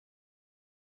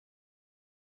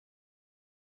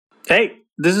Hey,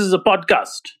 this is a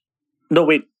podcast. No,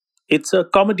 wait, it's a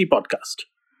comedy podcast.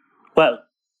 Well,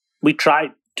 we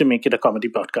tried to make it a comedy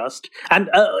podcast, and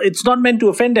it's not meant to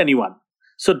offend anyone.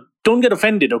 So don't get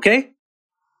offended, okay?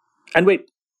 And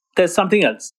wait, there's something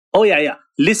else. Oh, yeah.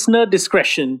 Listener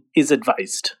discretion is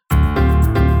advised.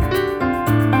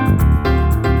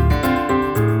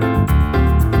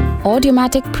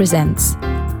 Audiomatic presents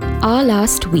Our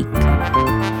Last Week.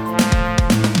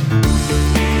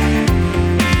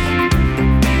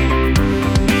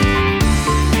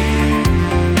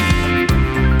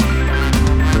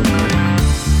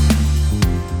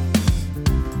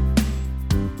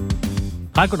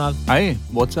 Hi, Kunal. Hi,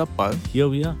 what's up, Pal? Here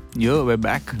we are. Yeah, we're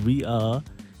back. We are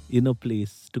in a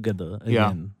place together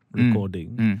again,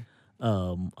 recording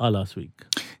our last week.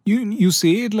 You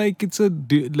say it like it's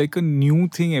like a new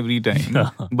thing every time,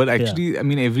 but actually, I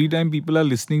mean, every time people are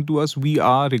listening to us, we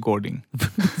are recording.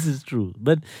 This is true.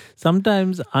 But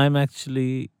sometimes I'm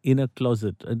actually in a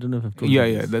closet. I don't know if I've told you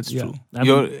this. That's true.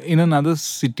 You're in another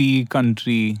city,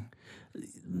 country.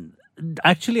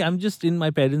 Actually, I'm just in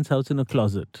my parents' house in a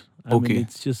closet. I mean, Okay.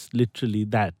 it's just literally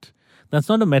that. That's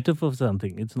not a metaphor for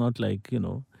something. It's not like,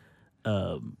 You're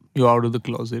out of the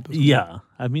closet. Or something. yeah.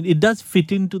 I mean, it does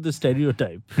fit into the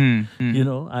stereotype. Hmm.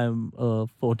 I'm a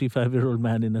 45-year-old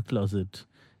man in a closet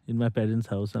in my parents'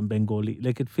 house. I'm Bengali.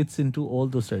 Like, it fits into all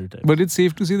those stereotypes. But it's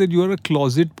safe to say that you are a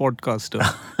closet podcaster.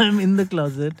 I'm in the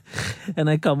closet and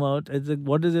I come out. It's like,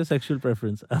 what is your sexual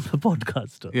preference? I'm a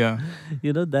podcaster. Yeah,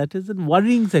 That is a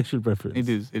worrying sexual preference. it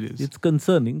is. It's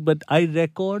concerning, but I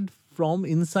record from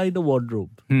inside a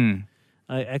wardrobe.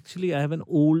 I have an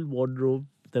old wardrobe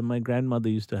that my grandmother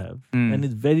used to have, and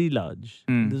it's very large.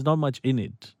 There's not much in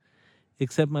it,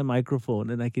 except my microphone,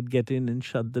 and I could get in and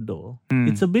shut the door.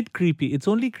 It's a bit creepy. It's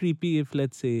only creepy if,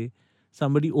 let's say,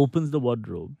 somebody opens the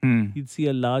wardrobe. You'd see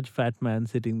a large fat man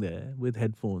sitting there with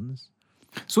headphones.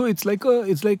 So it's like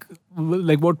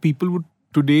what people would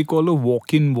today call a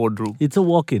walk-in wardrobe. It's a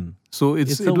walk-in. So it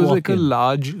was like a walk-in.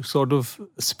 large sort of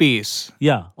space.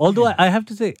 Yeah. Although I have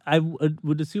to say, I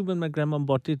would assume when my grandma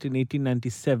bought it in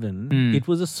 1897, it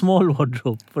was a small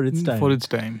wardrobe for its time. For its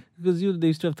time. Because they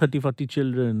used to have 30, 40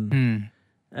 children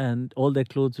and all their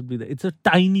clothes would be there. It's a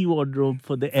tiny wardrobe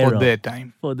for the era. For their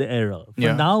time. For the era. For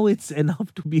Yeah. now, it's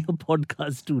enough to be a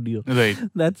podcast studio. Right.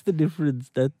 That's the difference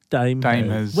that time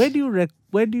has. Where do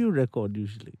you record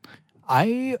usually?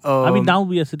 I mean, now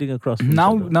we are sitting across from each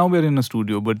other. now we're in a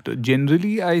studio, but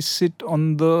generally I sit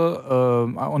on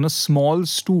a small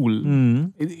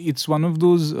stool. It's one of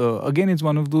those it's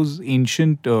one of those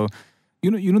ancient there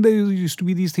used to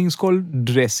be these things called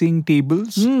dressing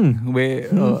tables where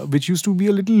which used to be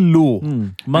a little low.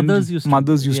 Mothers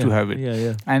used to have it.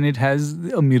 Yeah. And it has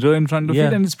a mirror in front of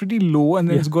it, and it's pretty low, and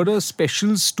then it's got a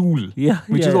special stool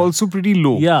which is also pretty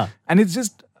low. Yeah. And it's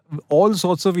just all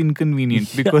sorts of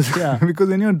inconvenient because because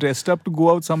when you're dressed up to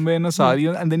go out somewhere in a sari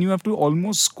and then you have to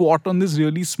almost squat on this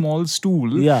really small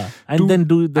stool and then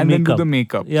do the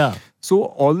makeup. Yeah. So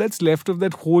all that's left of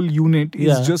that whole unit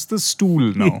is just the stool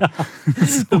now.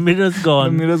 The mirror's gone.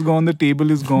 The mirror's gone, the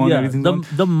table is gone, everything's gone.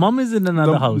 The mum is in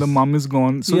another house. The mum is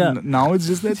gone. So now it's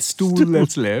just that stool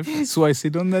that's left. So I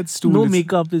sit on that stool. No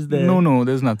makeup is there. No,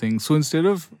 there's nothing. So instead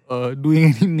of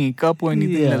doing any makeup or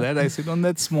anything like that, I sit on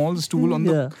that small stool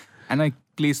and I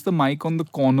place the mic on the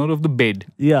corner of the bed.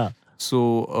 Yeah.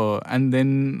 So, and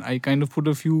then I kind of put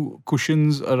a few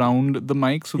cushions around the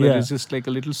mic so that it's just like a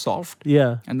little soft.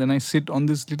 Yeah. And then I sit on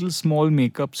this little small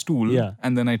makeup stool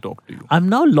and then I talk to you. I'm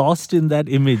now lost in that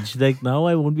image. Like now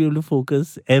I won't be able to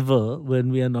focus ever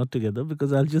when we are not together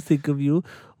because I'll just think of you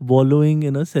wallowing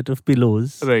in a set of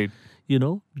pillows. Right.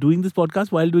 Doing this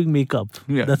podcast while doing makeup.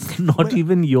 Yeah. That's not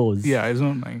even yours. Yeah, it's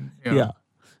not mine.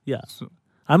 Yeah. So,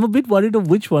 I'm a bit worried of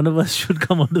which one of us should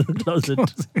come out of the closet.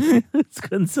 It's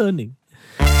concerning.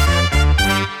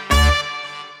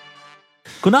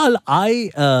 Kunal,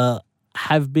 I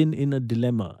have been in a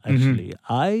dilemma, actually.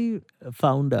 I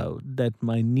found out that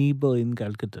my neighbor in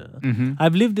Calcutta,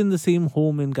 I've lived in the same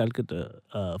home in Calcutta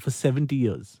for 70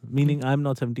 years, meaning I'm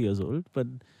not 70 years old, but...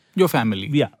 your family.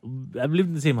 Yeah, I've lived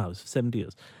in the same house for 70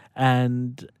 years.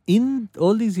 And in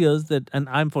all these years and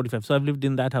I'm 45, so I've lived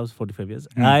in that house for 45 years.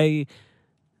 I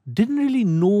didn't really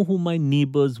know who my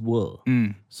neighbors were.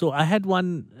 So I had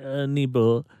one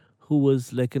neighbor who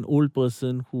was like an old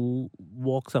person who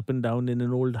walks up and down in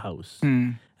an old house.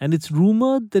 And it's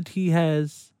rumored that he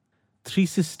has 3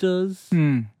 sisters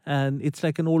and it's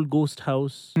like an old ghost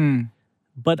house.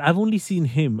 But I've only seen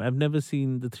him. I've never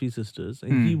seen the 3 sisters.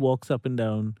 And he walks up and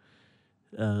down,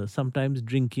 sometimes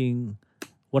drinking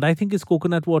what I think is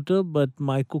coconut water, but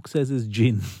my cook says is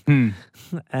gin.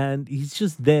 And he's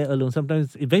just there alone.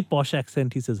 Sometimes, a very posh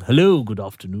accent, he says, "Hello, good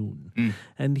afternoon."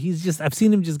 And he's just, I've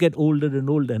seen him just get older and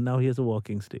older, and now he has a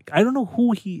walking stick. I don't know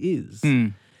who he is.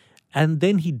 And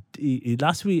then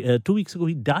last week, 2 weeks ago,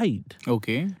 he died.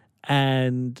 Okay.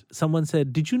 And someone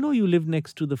said, "Did you know you live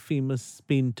next to the famous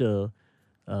painter,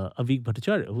 Avik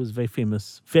Bhattacharya, who was very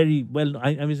famous, very well."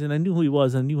 I knew who he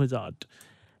was, I knew his art.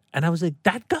 And I was like,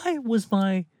 that guy was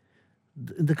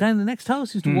the guy in the next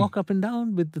house used to walk up and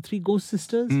down with the 3 ghost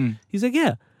sisters. He's like,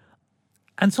 yeah.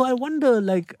 And so I wonder,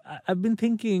 like, I've been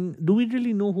thinking, do we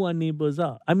really know who our neighbors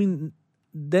are? I mean,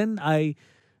 then I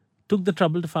took the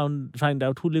trouble to find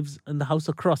out who lives in the house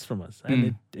across from us.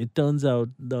 And it turns out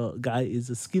the guy is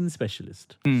a skin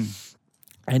specialist.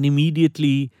 And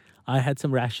immediately I had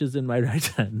some rashes in my right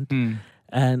hand.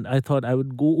 And I thought I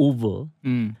would go over.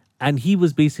 And he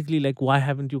was basically like, "Why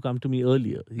haven't you come to me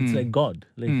earlier?" It's like God.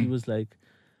 Like he was like,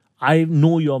 "I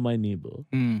know you're my neighbor.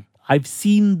 I've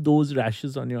seen those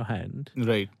rashes on your hand.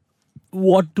 Right.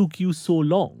 What took you so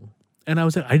long?" And I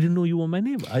was like, "I didn't know you were my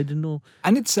neighbor. I didn't know."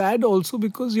 And it's sad also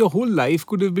because your whole life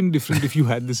could have been different if you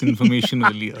had this information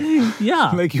earlier.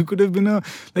 Yeah. Like you could have been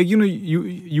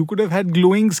you could have had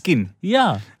glowing skin.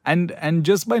 Yeah. And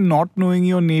just by not knowing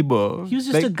your neighbor, He was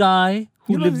just a guy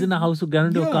who you know, lives in a house who got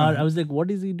into a yeah. car. I was like, what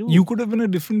is he doing? you could have been a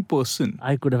different person.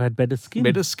 I could have had better skin.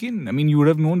 Better skin. I mean, you would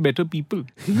have known better people.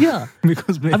 Yeah.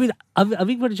 Because I mean,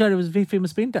 Avik Bhattacharya was a very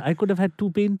famous painter. I could have had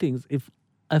 2 paintings if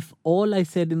all I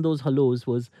said in those hellos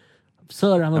was,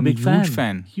 "Sir, I'm a big huge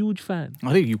fan. Huge fan.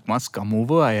 Arey, you must come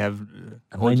over. I have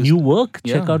My new work.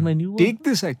 Check out my new work." Take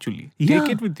this actually. Yeah.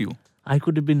 Take it with you. I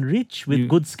could have been rich with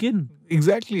good skin.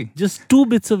 Exactly. Just 2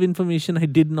 bits of information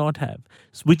I did not have.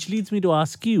 Which leads me to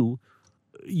ask you,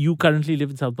 you currently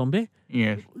live in South Bombay.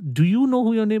 Yeah. Do you know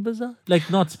who your neighbors are? Like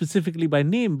not specifically by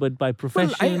name, but by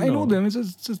profession? Well, I know them.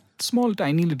 It's a small,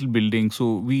 tiny little building. So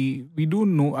we do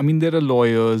know. I mean, there are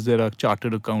lawyers, there are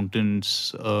chartered accountants,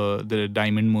 there are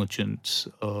diamond merchants.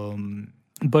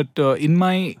 But in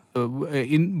my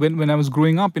when I was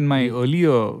growing up in my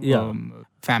earlier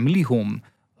family home,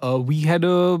 we had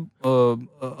a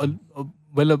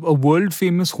world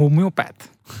famous homeopath.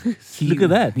 Look at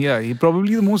that. Yeah, he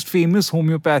probably the most famous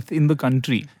homeopath in the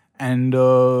country. And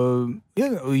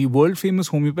a world famous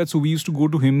homeopath. So we used to go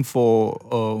to him for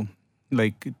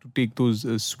to take those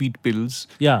sweet pills.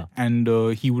 Yeah. And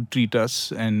he would treat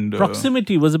us. And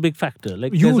proximity was a big factor.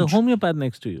 Like huge. There's a homeopapath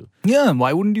next to you. Yeah.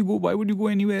 Why wouldn't you go? Why would you go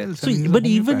anywhere else? So, but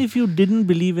even if you didn't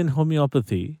believe in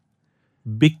homeopathy,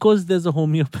 because there's a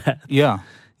homeopath. Yeah.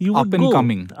 You would go.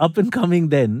 Up and coming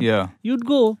then. Yeah. You'd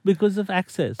go because of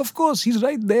access. Of course, he's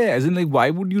right there. As in, like, why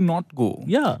would you not go?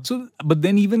 Yeah. So, but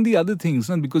then even the other things,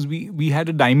 because we had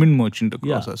a diamond merchant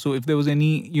across us. So if there was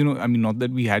any, I mean, not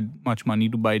that we had much money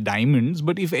to buy diamonds,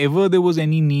 but if ever there was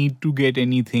any need to get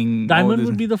anything. Diamond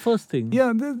would be the first thing.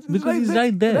 Yeah. Because he's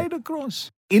right there. Right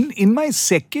across. In my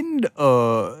second,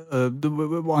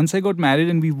 once I got married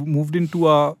and we moved into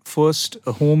our first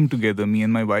home together, me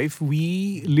and my wife,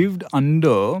 we lived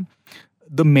under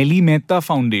the Meli Mehta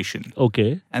Foundation.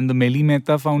 Okay. And the Meli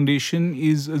Mehta Foundation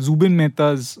is Zubin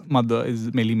Mehta's mother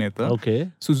is Meli Mehta.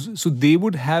 Okay. So they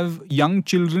would have young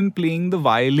children playing the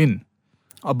violin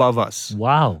above us.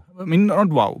 Wow. I mean, not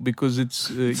wow, because it's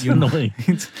annoying.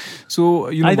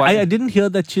 I didn't hear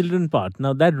that children part.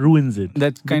 Now that ruins it.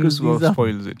 That kind of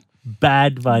spoils it.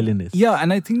 Bad violinists. Yeah,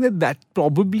 and I think that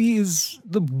probably is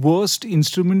the worst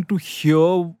instrument to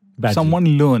hear someone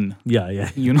learn. Yeah.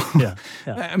 Yeah.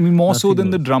 I mean, more so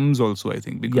than the drums also, I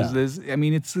think, because it's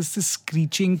just this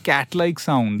screeching cat-like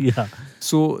sound. Yeah.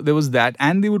 So there was that,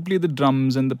 and they would play the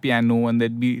drums and the piano, and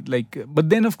they'd be like. But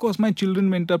then, of course, my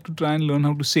children went up to try and learn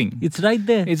how to sing. It's right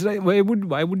there. It's right.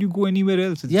 Why would you go anywhere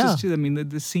else? It's just,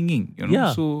 they're singing.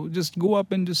 Yeah. So just go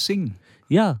up and just sing.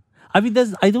 Yeah. I mean,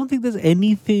 I don't think there's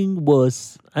anything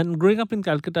worse. And growing up in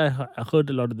Calcutta, I heard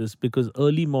a lot of this because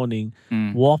early morning,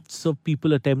 wafts of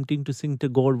people attempting to sing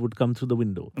Tagore would come through the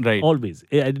window. Right. Always.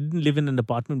 I didn't live in an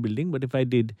apartment building, but if I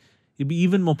did, it'd be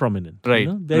even more prominent. Right.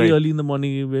 Very early in the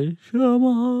morning, you'd be,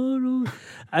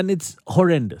 and it's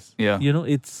horrendous. Yeah.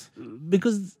 It's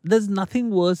because there's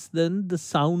nothing worse than the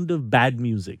sound of bad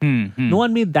music. No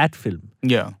one made that film.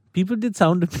 Yeah. People did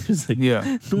sound of music.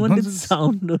 Yeah. No one did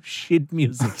sound of shit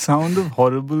music. Sound of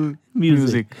horrible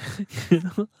music.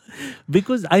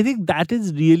 Because I think that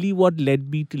is really what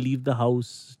led me to leave the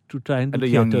house to try and do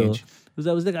theater. At a young age. Because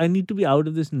I was like, I need to be out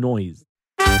of this noise.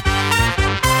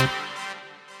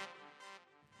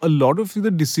 a lot of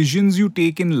the decisions you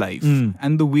take in life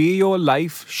and the way your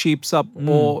life shapes up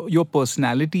or your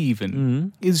personality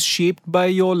even is shaped by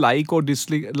your like or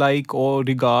dislike or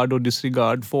regard or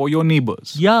disregard for your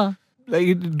neighbors. Yeah. Like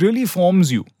it really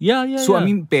forms you. Yeah. So, yeah. I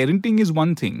mean, parenting is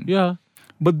one thing. Yeah.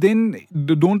 But then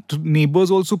don't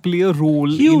neighbors also play a role?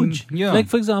 Huge. Yeah. Like,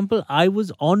 for example, I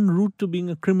was en route to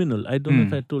being a criminal. I don't know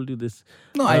if I told you this.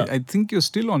 No, I think you're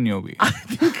still on your way. I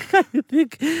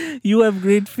think you have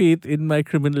great faith in my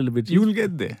criminal ability. You will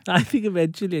get there. I think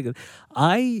eventually I get.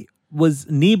 I was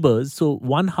neighbors, so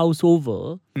one house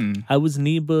over, I was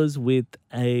neighbors with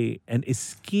an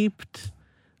escaped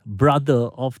brother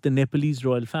of the Nepalese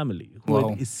royal family who Wow.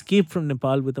 had escaped from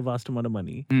Nepal with a vast amount of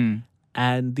money.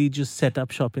 And they just set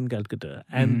up shop in Calcutta.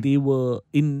 And they were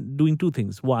doing two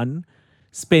things. One,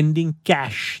 spending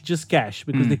cash, just cash,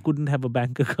 because they couldn't have a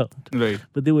bank account. Right.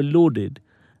 But they were loaded.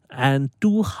 And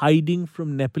two, hiding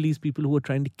from Nepalese people who were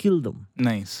trying to kill them.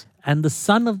 Nice. And the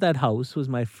son of that house was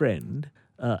my friend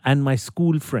and my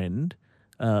school friend,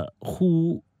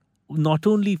 who not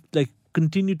only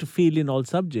continued to fail in all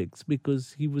subjects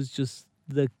because he was just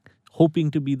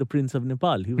hoping to be the Prince of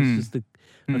Nepal. He was just a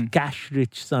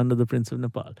cash-rich son of the Prince of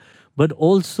Nepal, but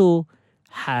also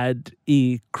had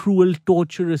a cruel,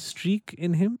 torturous streak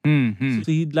in him.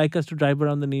 So he'd like us to drive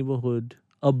around the neighborhood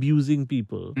abusing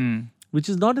people, which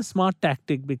is not a smart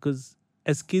tactic because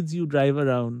as kids you drive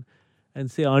around and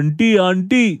say, auntie,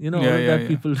 auntie, all of that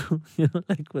people do,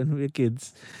 like when we were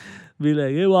kids. Be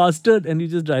like, hey, bastard, and you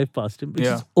just drive past him, which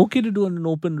is okay to do on an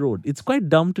open road. It's quite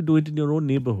dumb to do it in your own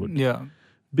neighborhood. Yeah.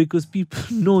 Because people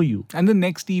know you. And the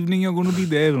next evening you're going to be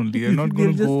there only. You're not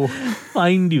going to go.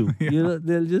 Find you. They'll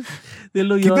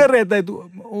know you're. किधर रहता है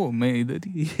तू? Oh, मैं इधर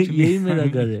ही. यही मेरा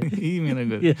घर है. यही मेरा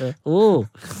घर. Yeah. Oh.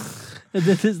 And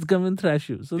they just come and thrash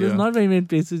you. So there's not very many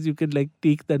places you can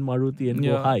take that Maruti and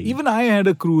go hide. Even I had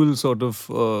a cruel sort of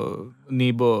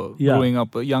neighbor growing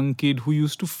up, a young kid who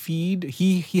used to feed.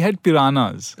 He had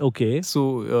piranhas. Okay.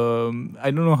 So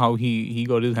I don't know how he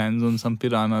got his hands on some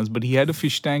piranhas, but he had a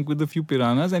fish tank with a few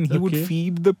piranhas, and he would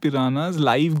feed the piranhas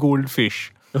live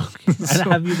goldfish. Okay.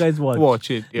 And have you guys watch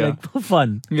it? Yeah. Like for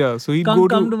fun. Yeah. So he'd come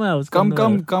go to my house.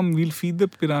 Come. We'll feed the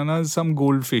piranhas some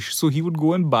goldfish. So he would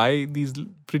go and buy these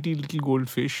pretty little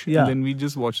goldfish, and then we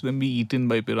just watch them be eaten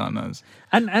by piranhas.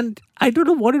 And I don't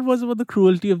know what it was about the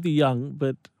cruelty of the young,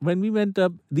 but when we went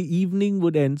up, the evening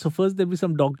would end. So first there'd be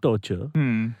some dog torture,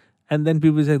 and then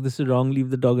people would say, "This is wrong. Leave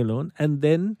the dog alone." And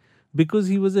then because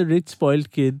he was a rich,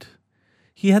 spoiled kid.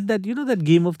 He had that, that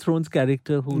Game of Thrones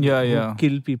character who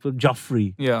killed people,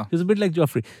 Joffrey. Yeah. He was a bit like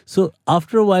Joffrey. So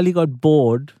after a while, he got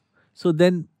bored. So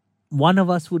then one of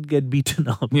us would get beaten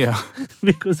up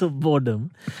because of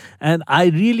boredom. And I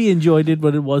really enjoyed it,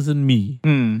 but it wasn't me.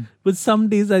 But some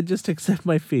days I just accept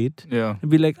my fate and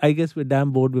be like, I guess we're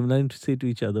damn bored. We have nothing to say to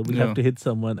each other. We have to hit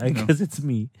someone. I guess it's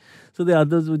me. So the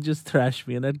others would just thrash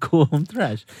me and I'd go home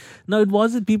thrash. Now, it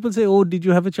wasn't, people say, oh, did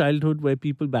you have a childhood where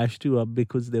people bashed you up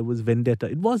because there was vendetta?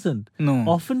 It wasn't. No.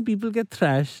 Often people get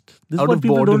thrashed. This Out is what of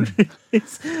people boredom. don't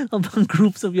realize among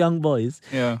groups of young boys.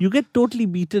 Yeah. You get totally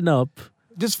beaten up.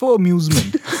 Just for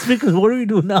amusement. Because what do we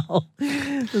do now?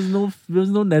 There's no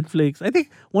Netflix. I think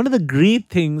one of the great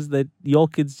things that your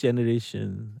kids'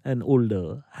 generation and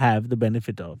older have the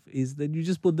benefit of is that you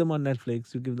just put them on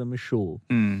Netflix, you give them a show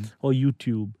or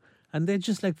YouTube, and they're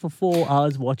just like for 4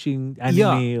 hours watching anime.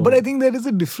 Yeah, but I think there is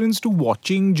a difference to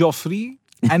watching Joffrey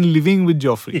and living with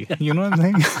Joffrey. You know what I'm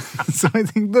saying? So I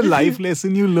think the life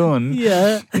lesson you learn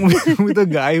with a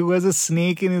guy who has a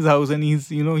snake in his house and he's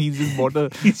just bought a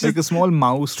small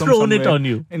mouse from thrown somewhere. It on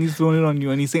you. And he's thrown it on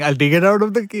you and he's saying, I'll take it out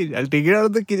of the cage. I'll take it out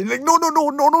of the cage. And like, no,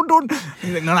 don't.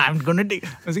 He's like, no, I'm going to take it.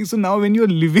 I'm saying, so now when you're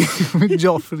living with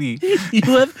Joffrey.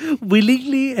 You have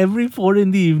willingly every 4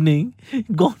 in the evening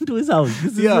gone to his house.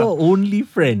 This is your only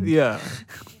friend. Yeah.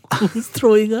 Who's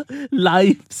throwing a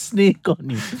live snake on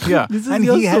you. Yeah. This is and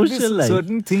your he had social this life.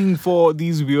 certain thing for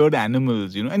these weird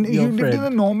animals, and Your he lived in a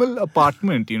normal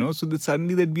apartment, so that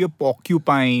suddenly there'd be a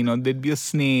porcupine or there'd be a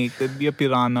snake, there'd be a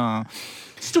piranha.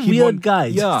 Just a weird guy.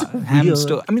 Yeah,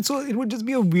 hamster. I mean, so it would just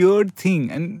be a weird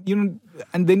thing.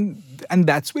 And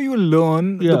that's where you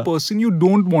learn the person you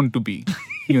don't want to be.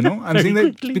 I'm saying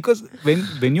that because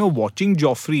when you're watching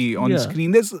Joffrey on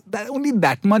screen, there's only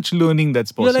that much learning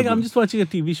that's possible. You're like, I'm just watching a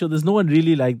TV show. There's no one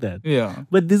really like that. Yeah.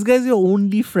 But this guy's your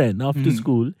only friend after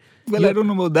school. Well, I don't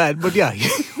know about that, but yeah, he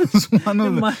was one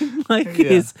of them. My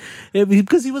case,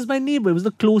 because he was my neighbor. It was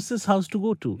the closest house to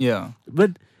go to. Yeah.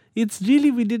 But it's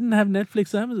really, we didn't have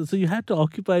Netflix or Amazon. So you had to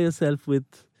occupy yourself with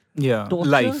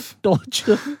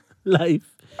torture,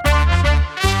 life.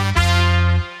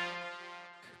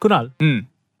 Kunal,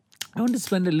 I want to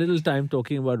spend a little time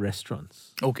talking about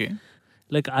restaurants. Okay.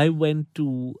 Like I went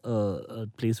to a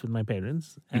place with my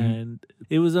parents, and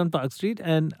it was on Park Street.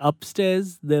 And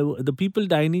upstairs, the people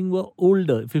dining were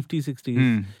older, 50s,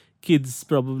 60s. Kids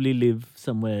probably live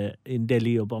somewhere in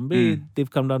Delhi or Bombay. They've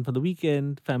come down for the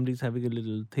weekend. Families having a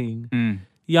little thing.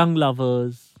 Young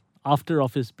lovers, after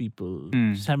office people,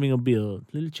 just having a beer,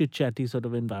 little chit chatty sort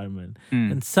of environment.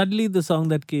 And suddenly the song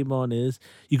that came on is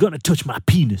 "You're gonna touch my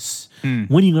penis."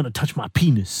 When are you gonna touch my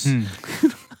penis?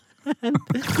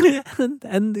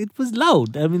 and it was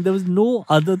loud. I mean, there was no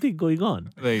other thing going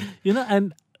on. Right.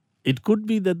 And it could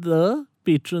be that the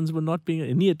patrons were not paying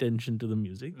any attention to the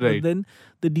music. Right. But then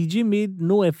the DJ made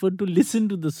no effort to listen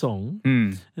to the song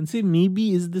and say,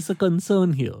 maybe is this a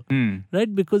concern here?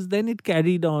 Right? Because then it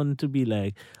carried on to be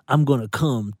like, I'm going to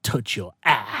come touch your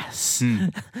ass.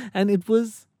 And it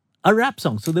was a rap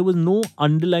song. So there was no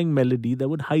underlying melody that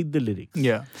would hide the lyrics.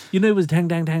 Yeah. It was dang,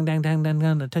 dang, dang, dang, dang, dang,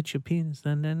 dang, touch your penis.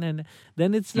 Dang, dang, dang.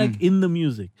 Then it's like in the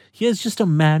music. Here's just a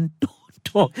man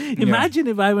talk. Imagine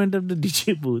if I went up to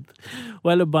DJ booth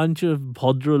while a bunch of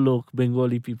Bhadralok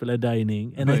Bengali people are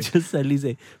dining and I just suddenly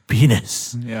say,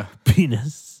 penis. Yeah.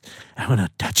 Penis. I want to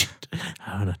touch it.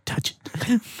 I want to touch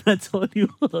it. That's all you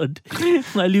heard.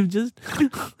 While you've just,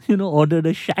 ordered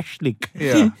a shashlik.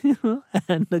 Yeah.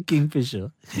 And a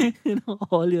kingfisher.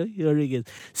 All you're hearing is,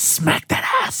 smack that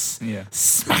ass. Yeah.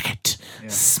 Smack it. Yeah.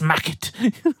 Smack it.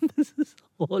 This is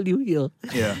all you hear.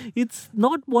 Yeah. It's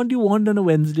not what you want on a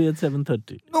Wednesday at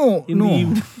 7:30. No, In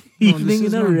the evening this in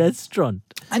is a not. restaurant.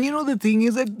 And the thing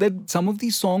is that some of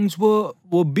these songs were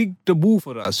big taboo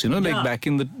for us, like Yeah. back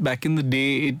in the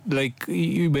day,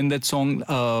 when that song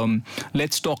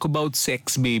 "Let's Talk About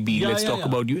Sex, Baby," Yeah, let's yeah, talk yeah.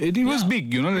 about you. It was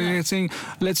big, like it's saying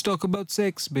 "Let's talk about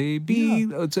sex, baby."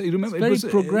 Yeah. So you remember It's very it was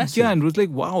progressive. yeah, and it was like,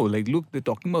 wow, like look, they're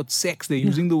talking about sex. They're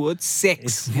using the word sex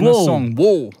It's in a whoa. song.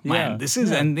 Whoa, Yeah. man, this is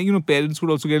Yeah. and then, parents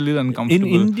would also get a little In uncomfortable.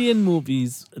 Indian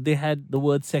movies, they had the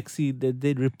word sexy.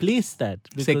 They replaced that.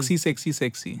 Because, Sexy, sexy,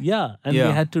 sexy. Yeah. And Yeah.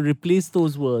 they had to replace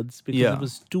those words because Yeah. it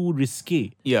was too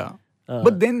risque. Yeah.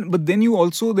 But then you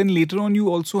also later on you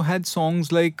also had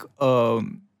songs like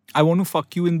I Want to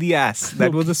Fuck You in the Ass.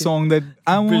 That was a song that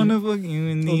I want to fuck you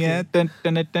in the ass. Dun,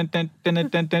 dun, dun, dun, dun, dun, dun,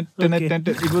 dun, dun, dun, Okay. dun,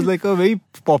 dun. It was like a very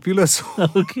popular song.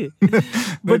 Okay.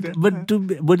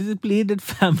 but is it played at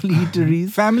family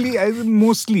eateries? Family,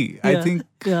 mostly, I Yeah. think.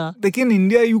 Yeah. Like in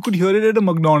India, you could hear it at a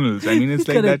McDonald's. I mean, it's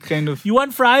like Correct. that kind of. You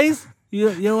want fries?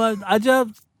 You want Aja,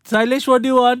 Sailesh, what do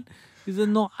you want? He said,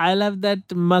 no, I'll have that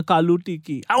makalu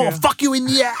tiki. I will fuck you in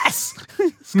the ass.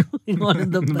 It's going on in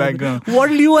the background.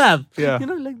 What will you have? Yeah.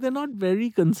 They're not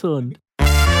very concerned.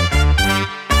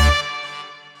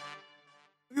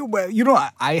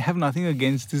 I have nothing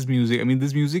against this music. I mean,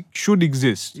 this music should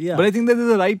exist. Yeah. But I think that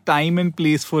there's a right time and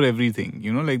place for everything.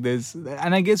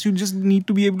 And I guess you just need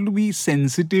to be able to be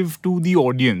sensitive to the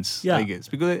audience. Yeah. I guess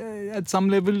because at some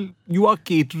level you are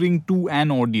catering to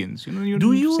an audience. You need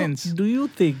to sense. Do you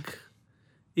think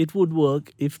it would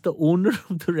work if the owner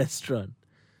of the restaurant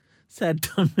sat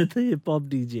down with a hip hop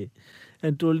DJ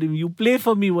and told him, you play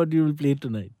for me what you will play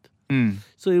tonight?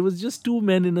 So it was just two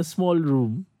men in a small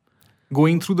room.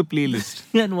 Going through the playlist.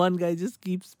 And one guy just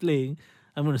keeps playing,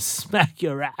 I'm going to smack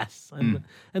your ass.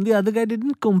 And the other guy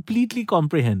didn't completely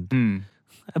comprehend.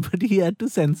 But he had to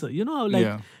censor. You know how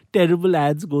Yeah. terrible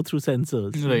ads go through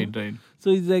censors? you Right, know? right.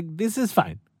 So he's like, this is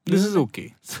fine. This is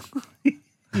okay. So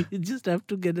you just have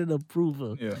to get an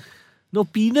approval. Yeah. No,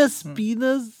 penis,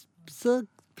 sir.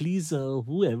 Please, sir.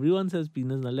 Everyone says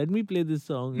penis now. Let me play this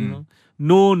song,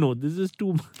 No, this is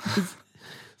too much.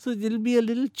 So it'll be a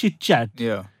little chit-chat.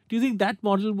 Yeah. Do you think that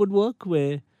model would work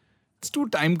where... It's too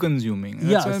time consuming. Yeah,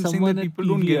 That's why I'm saying someone that at people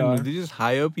don't get PVR. it. They just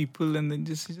hire people and then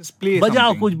just play Bajao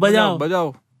something. kuch, bajao.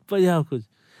 Bajao. Yeah, kuch.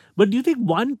 But do you think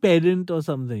one parent or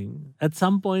something, at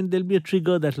some point there'll be a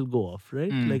trigger that'll go off,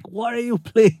 right? Like, what are you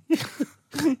playing?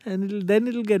 And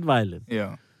it'll get violent.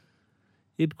 Yeah.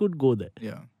 It could go there.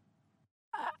 Yeah.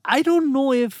 I don't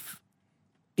know if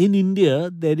in India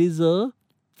there is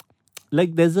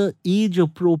there's a age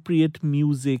appropriate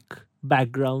music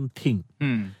background thing.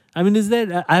 I mean, is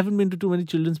there, I haven't been to too many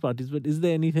children's parties, but is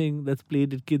there anything that's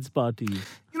played at kids' parties?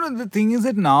 The thing is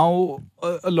that now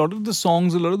a lot of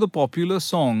the popular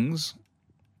songs,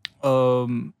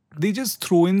 they just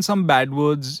throw in some bad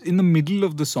words in the middle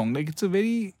of the song. Like it's a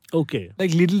very Okay.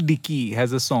 like Little Dicky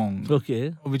has a song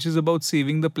Okay. which is about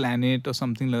saving the planet or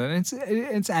something like that. And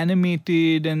it's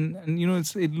animated and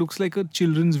it looks like a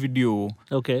children's video.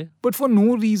 Okay. But for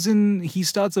no reason, he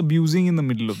starts abusing in the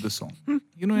middle of the song.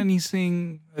 And he's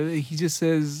saying, he just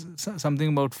says something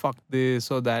about fuck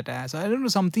this or that ass. I don't know,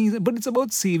 something, but it's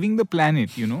about saving the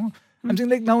planet, I'm saying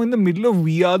like now in the middle of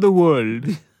We Are the World,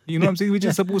 you know what I'm saying, which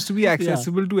is supposed to be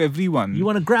accessible to everyone. You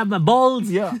want to grab my balls?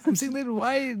 Yeah, I'm saying that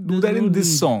why do There's that no in this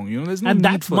need. song? You know, there's no And need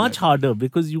that's for much that. harder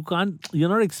because you're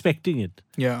not expecting it.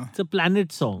 Yeah, It's a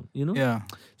planet song, yeah.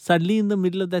 Suddenly in the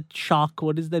middle of that shark,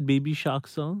 what is that baby shark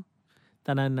song?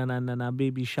 Tana na na na na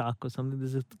baby shark or something.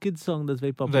 There's a kid's song that's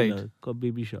very popular Right. called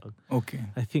Baby Shark. Okay,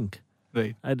 I think.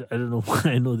 right. I don't know why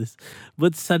I know this.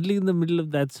 But suddenly in the middle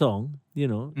of that song,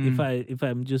 if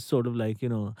I'm just sort of like,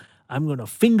 I'm gonna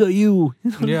finger you,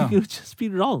 Yeah. like, it would just be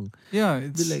wrong. Yeah, Be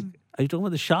it's like, are you talking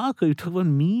about the shark? Are you talking about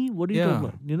me? What are you talking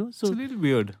about? it's So a little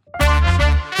weird.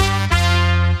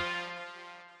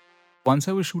 Once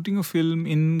I was shooting a film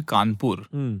in Kanpur.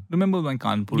 Remember my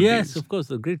Kanpur yes, days? of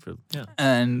course, a great film. Yeah.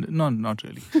 And no, not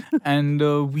really. And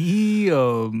we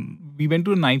went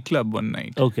to a nightclub one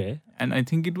night, Okay. and I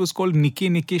think it was called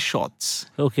Nike Shots.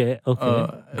 Okay.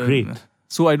 Great.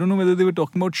 So I don't know whether they were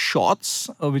talking about shots,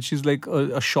 which is like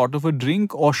a shot of a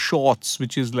drink, or shorts,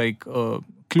 which is like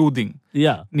clothing.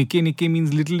 Yeah. Nike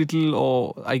means little,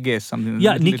 or I guess something.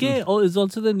 Yeah, little, Nikkei is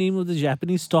also the name of the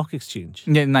Japanese stock exchange.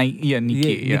 Yeah,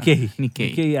 Nikkei. Yeah.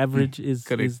 Nikkei average is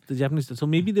correct. the Japanese. So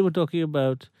maybe they were talking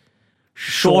about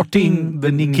shorting the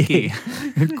Nikkei.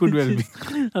 It could well be.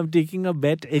 I'm taking a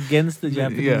bet against the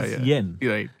Japanese yen.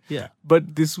 Right. Yeah.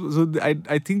 But this was, so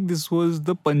I think this was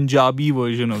the Punjabi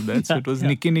version of that. So it was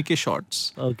Nike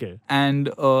Shots. Okay. And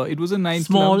it was a night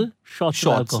Small club. shots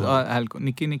of alcohol. Alcohol.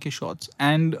 Nike Shots.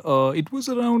 And it was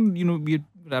around, we had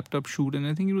wrapped up shoot, and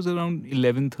I think it was around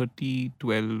 11:30,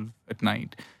 12 at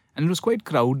night. And it was quite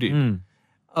crowded.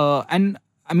 And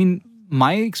I mean,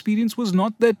 my experience was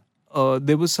not that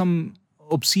there was some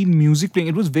obscene music playing.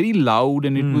 It was very loud,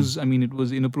 and it was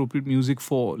inappropriate music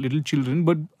for little children.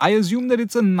 But I assume that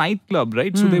it's a nightclub,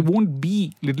 right? So there won't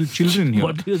be little children here.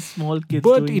 What are small kids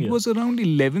But doing it here? was around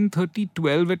 11:30,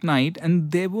 12 at night,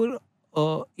 and there were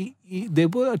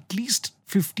at least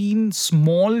 15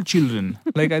 small children,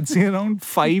 like I'd say around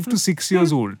 5 to 6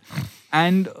 years old.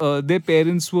 And their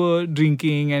parents were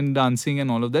drinking and dancing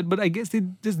and all of that. But I guess they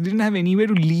just didn't have anywhere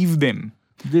to leave them.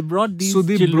 They brought these So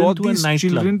they children brought to these a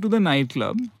nightclub. children to the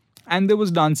nightclub, and there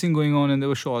was dancing going on, and there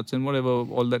were shots and whatever,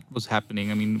 all that was happening.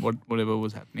 I mean, whatever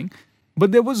was happening.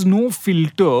 But there was no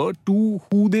filter to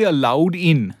who they allowed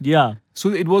in. Yeah. So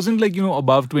it wasn't like,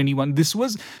 above 21. This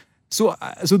was... So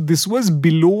this was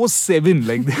below 7,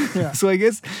 like that. So I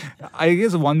guess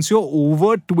once you're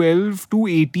over 12 to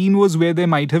 18 was where there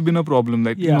might have been a problem.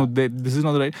 Like, this is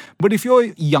not right. But if you're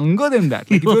younger than that,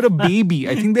 like if you're a baby,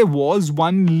 I think there was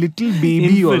one little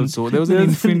baby Infant. also. There was an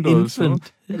infant also.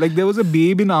 Like there was a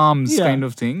babe in arms kind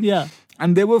of thing. Yeah.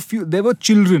 And there were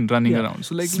children running around.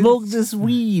 So like smoke this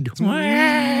weed. So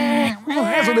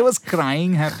there was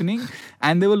crying happening,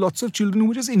 and there were lots of children who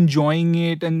were just enjoying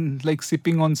it and like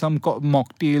sipping on some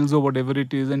mocktails or whatever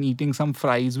it is, and eating some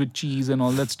fries with cheese and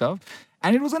all that stuff.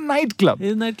 And it was a nightclub.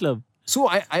 It's a nightclub. So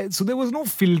so there was no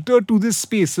filter to this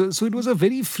space. So it was a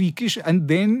very freakish. And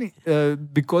then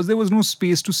because there was no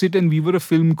space to sit, and we were a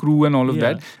film crew and all of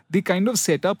that, they kind of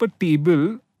set up a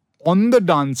table on the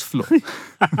dance floor.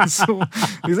 So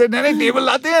they said, "Nahin, table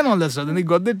laate hain," and all that stuff. Then they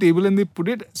got the table and they put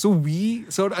it. So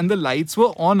and the lights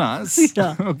were on us.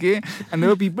 Okay. And there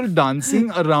were people dancing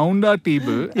around our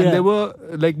table. And there were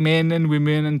like men and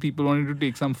women, and people wanted to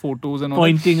take some photos and all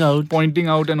Pointing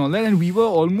out and all that. And we were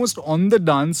almost on the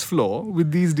dance floor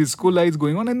with these disco lights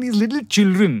going on, and these little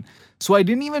children. So I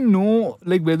didn't even know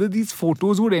like whether these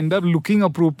photos would end up looking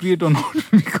appropriate or not,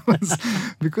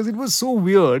 because it was so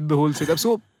weird, the whole setup.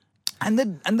 So and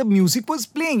the music was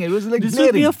playing. It was like this blaring.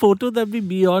 would be a photo that would be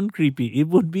beyond creepy. It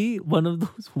would be one of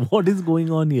those, what is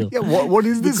going on here? Yeah, what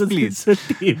is this Because place?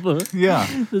 it's a table. Yeah.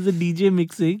 There's a DJ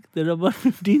mixing. There are about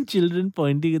 15 children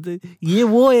pointing at it. ये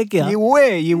वो है क्या? ये वो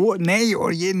है, ये वो नहीं,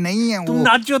 और ये नहीं है तुम वो.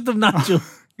 नाचो.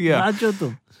 Yeah. नाचो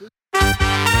तुम.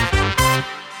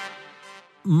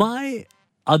 My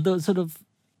other sort of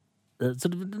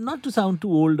not to sound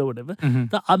too old or whatever,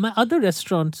 my other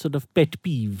restaurant sort of pet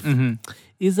peeve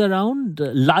is around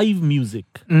live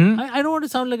music. I don't want to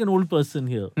sound like an old person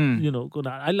here.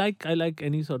 I like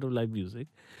any sort of live music.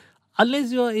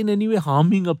 Unless you're in any way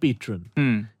harming a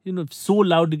patron. So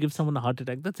loud to give someone a heart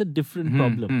attack, that's a different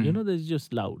problem. That's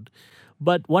just loud.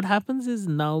 But what happens is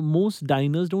now most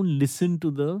diners don't listen to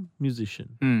the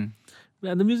musician.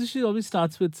 And the musician always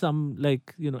starts with some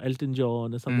like, Elton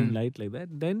John or something light like that.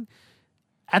 Then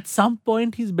at some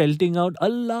point he's belting out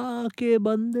Allah ke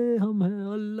bande hum hai,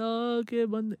 Allah ke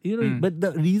bande. But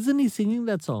the reason he's singing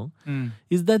that song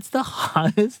is that's the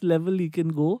highest level he can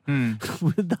go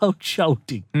without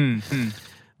shouting.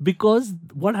 Because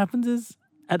what happens is,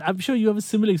 and I'm sure you have a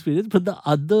similar experience, but the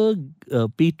other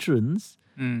patrons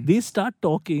They start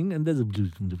talking and there's a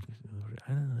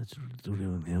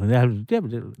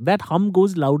that hum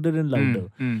goes louder and louder.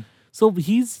 So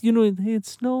he's,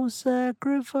 it's no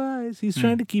sacrifice. He's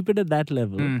trying to keep it at that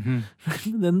level.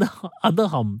 Then the other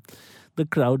hum, the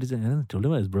crowd is, I told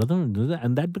him his brother,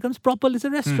 and that becomes proper. It's a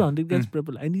restaurant. It gets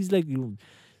proper. And he's like, then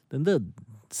the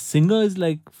singer is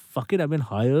like, fuck it, I've been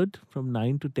hired from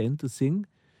 9 to 10 to sing.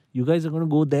 You guys are going to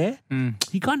go there.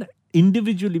 He can't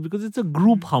individually because it's a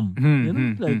group hum.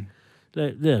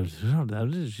 It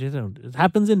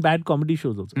happens in bad comedy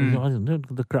shows also.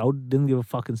 The crowd didn't give a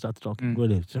fuck and starts talking.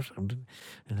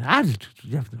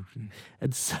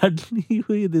 And suddenly you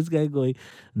hear this guy going,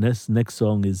 next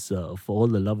song is for all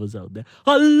the lovers out there.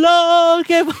 Allah!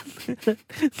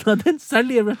 So then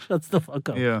suddenly everyone shuts the fuck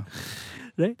up. Yeah.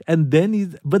 Right? And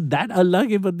then but that Allah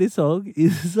Ke Bande song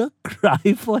is a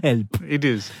cry for help. It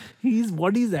is.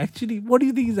 What do you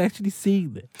think he's actually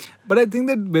saying there? But I think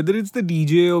that whether it's the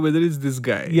DJ or whether it's this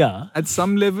guy, at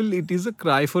some level it is a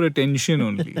cry for attention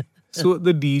only. So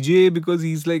the DJ, because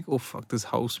he's like, oh fuck, this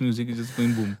house music is just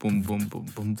going boom, boom, boom, boom,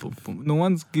 boom, boom,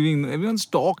 boom. Everyone's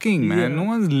talking, man. No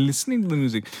one's listening to the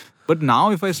music. But now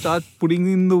if I start putting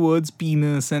in the words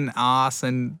penis and ass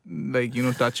and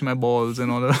touch my balls and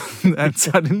all of that,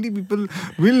 suddenly people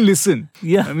will listen.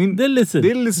 Yeah, I mean, they'll listen.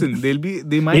 They might like it,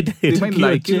 they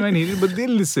might hate it, but they'll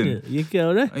listen.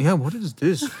 Yeah, what is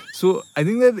this? So I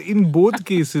think that in both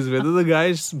cases, whether the guy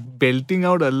is belting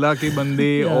out Allah Ke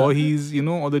Bande or he's,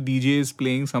 or the DJ is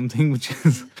playing something which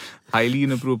is highly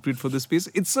inappropriate for the space,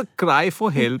 it's a cry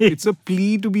for help. It's a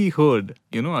plea to be heard,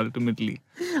 ultimately.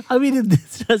 I mean, in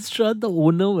this restaurant, the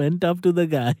owner went up to the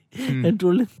guy and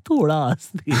told him, Thoda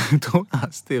aste. Thoda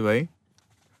aste, bhai.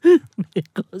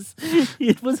 Because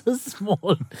it was a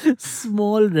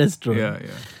small restaurant.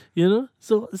 Yeah.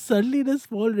 So suddenly in a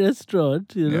small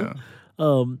restaurant,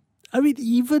 I mean,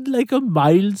 even like a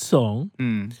mild song,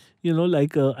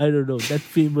 like, I don't know, that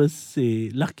famous,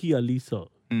 say, Lucky Ali song.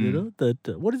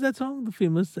 What is that song? The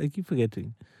famous, I keep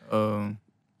forgetting.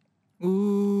 It's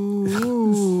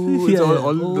a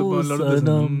lot of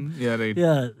this. Yeah, right.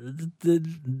 Yeah,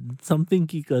 something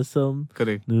ki kasam.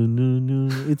 Correct. No.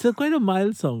 It's quite a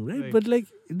mild song, right? But like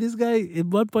this guy, at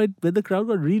one point, when the crowd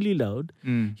got really loud,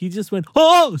 he just went,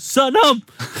 "Oh, Sanam!"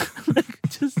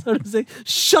 Just sort of saying,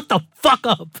 "Shut the fuck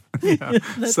up!" Yeah.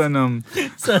 Sanam.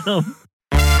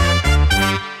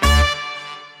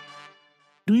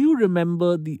 Do you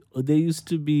remember there used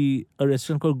to be a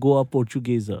restaurant called Goa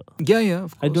Portuguesa? Yeah,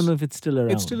 of course. I don't know if it's still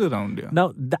around. It's still around, yeah.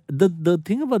 Now, the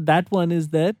thing about that one is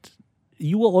that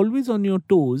you were always on your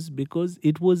toes because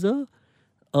it was a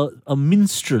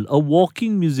minstrel, a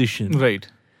walking musician. Right.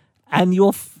 And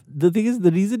the thing is,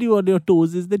 the reason you were on your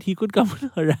toes is that he could come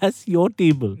and harass your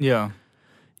table. Yeah.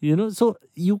 So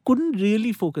you couldn't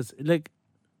really focus. Like,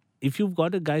 if you've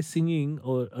got a guy singing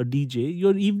or a DJ,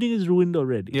 your evening is ruined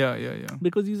already. Yeah.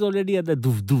 Because he's already at the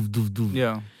doof, doof, doof, doof.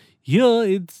 Yeah. Here,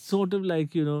 it's sort of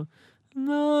like, no,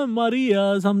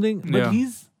 Maria, something. But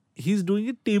he's doing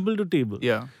it table to table.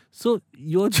 Yeah. So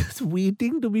you're just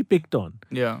waiting to be picked on.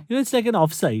 Yeah. It's like an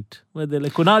offsite where they're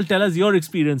like, Kunal, tell us your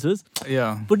experiences.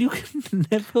 Yeah. But you can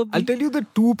never be... I'll tell you the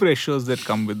two pressures that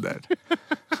come with that.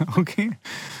 Okay.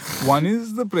 One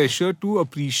is the pressure to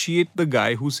appreciate the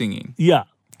guy who's singing. Yeah.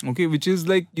 Okay, which is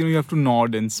like, you have to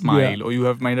nod and smile, or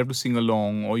you might have to sing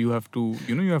along, or you have to,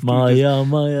 Maya.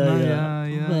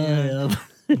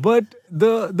 But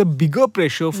the bigger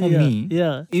pressure for me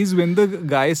is when the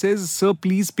guy says, "Sir,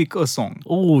 please pick a song."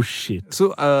 Oh shit!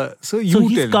 So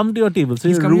he's come to your table. So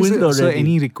you're ruined already. Sir,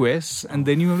 any requests, and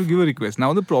then you have to give a request.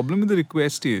 Now the problem with the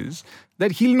request is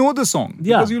that he'll know the song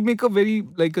because you'll make a very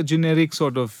like a generic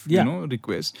sort of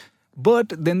request. But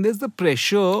then there's the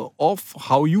pressure of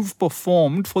how you've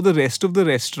performed for the rest of the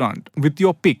restaurant with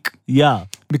your pick. Yeah.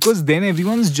 Because then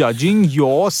everyone's judging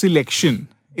your selection.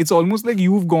 It's almost like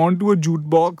you've gone to a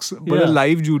jukebox, but a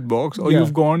live jukebox, or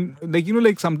you've gone,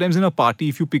 like sometimes in a party,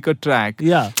 if you pick a track, and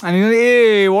you're like,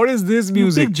 hey, what is this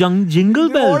music? You pick jingle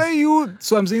bells. What are you?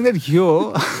 So I'm saying that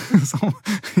here,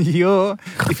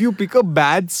 if you pick a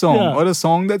bad song or a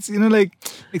song that's, like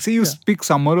say you pick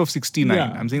Summer of 69,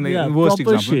 I'm saying like the worst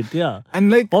proper example. Shit,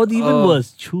 and like, or even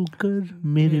worse, Chukar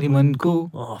mere man ko.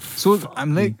 So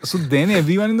I'm like, so then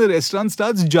everyone in the restaurant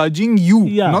starts judging you,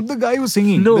 not the guy who's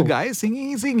singing. No. The guy is singing,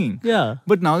 he's singing. Yeah.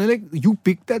 But now they're like, you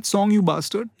picked that song, you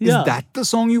bastard? Is that the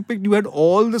song you picked? You had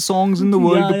all the songs in the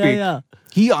world to pick. Yeah.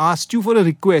 He asked you for a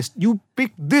request. You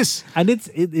picked this. And it's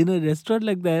in a restaurant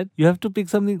like that, you have to pick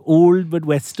something old but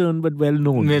Western but well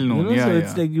known. Well known, So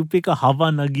it's like you pick a Hava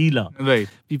Nagila. Right.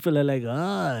 People are like,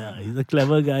 he's a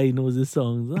clever guy, he knows his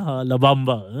songs. La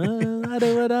Bamba.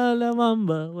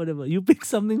 Whatever. You pick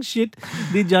something shit,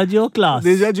 they judge your class.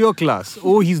 They judge your class.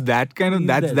 Oh, he's that kind of,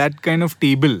 that's that kind of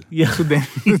table. Yeah. So then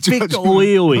He picked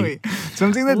OA.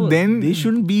 Something that then... They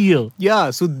shouldn't be here.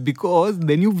 Yeah, so because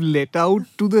then you've let out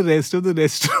to the rest of the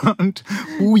restaurant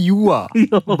who you are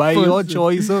by your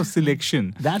choice of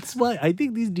selection. That's why I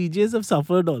think these DJs have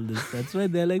suffered all this. That's why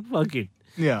they're like, fuck it.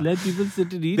 Yeah. Let people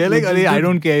sit and eat. They're like, I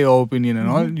don't care your opinion and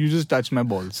all. You just touch my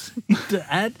balls.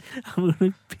 And I'm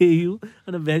going to pay you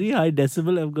on a very high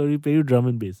decibel. I'm going to pay you drum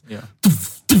and bass. Yeah.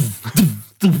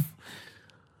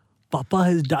 Papa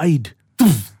has died.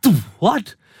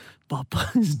 What?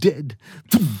 Papa is dead.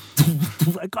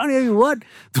 I can't hear you. What?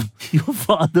 Your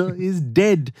father is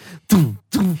dead.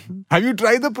 Have you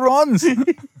tried the prawns?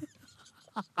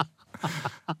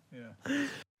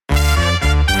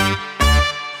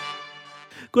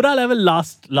 Kunal, I have a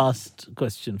last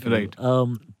question for Right.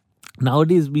 you.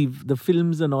 Nowadays, the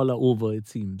films and all are over, it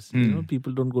seems. You know,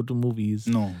 people don't go to movies.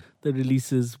 No. The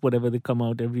releases, whatever they come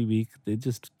out every week, they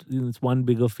just, it's one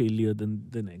bigger failure than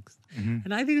the next.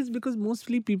 And I think it's because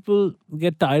mostly people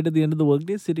get tired at the end of the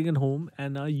workday, sitting at home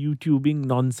and are YouTubing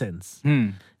nonsense.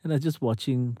 And are just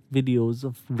watching videos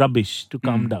of rubbish to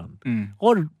calm down.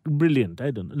 Or brilliant,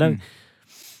 I don't know. Like,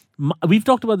 we've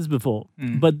talked about this before,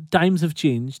 but times have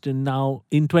changed. And now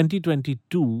in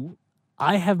 2022,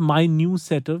 I have my new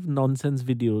set of nonsense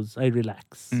videos. I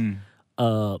relax.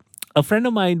 A friend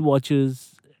of mine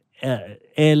watches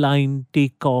airline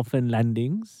takeoff and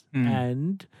landings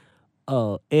and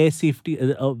air safety,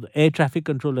 air traffic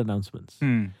control announcements.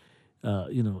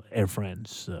 Air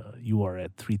France, you are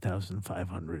at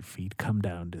 3,500 feet. Come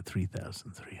down to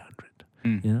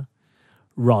 3,300. You know,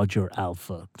 Roger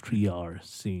Alpha 3R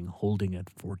seeing holding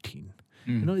at 14.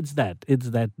 It's that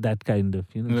kind of,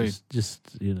 Right.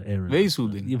 just error. Very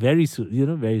soothing. Very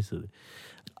soothing, very soothing.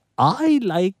 I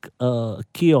like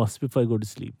chaos before I go to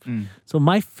sleep. So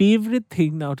my favorite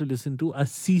thing now to listen to are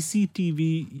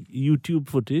CCTV YouTube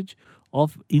footage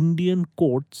of Indian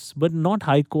courts, but not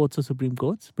high courts or Supreme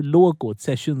Courts, but lower courts,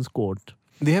 Sessions Court.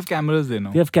 They have cameras there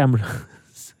now. They have cameras.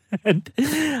 And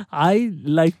I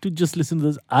like to just listen to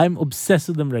this. I'm obsessed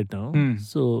with them right now.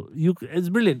 So it's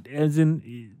brilliant. As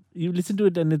in, you listen to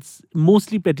it and it's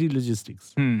mostly petty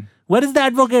logistics. Where is the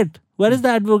advocate? Where is the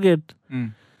advocate?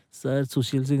 Sir,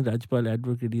 Sushil Singh Rajpal,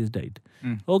 advocate, he has died.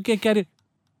 Okay, carry.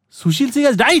 Sushil Singh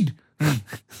has died!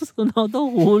 So now the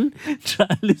whole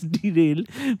trial is derailed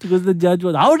because the judge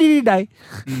was, how did he die?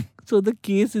 So the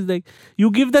case is like, you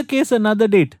give the case another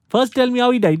date. First tell me how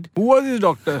he died. Who was his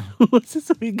doctor?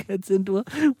 So he gets into a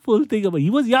full thing about, he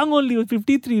was young only, he was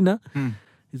 53 na.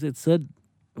 He said, sir,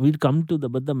 we'll come to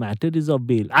but the matter is of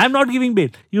bail. I'm not giving bail.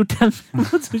 You tell me.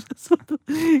 So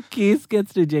the case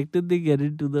gets rejected, they get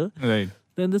into the... Right.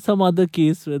 Then there's some other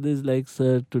case where there's like,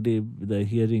 sir, today the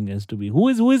hearing has to be, who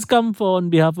is come for on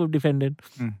behalf of defendant?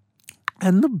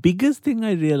 And the biggest thing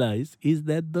I realize is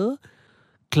that the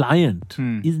client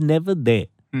is never there.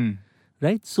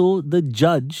 Right? So the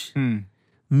judge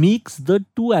makes the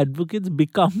two advocates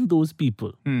become those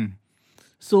people.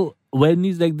 So when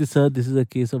he's like this, sir, this is a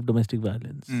case of domestic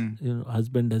violence.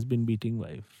 Husband has been beating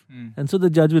wife. And so the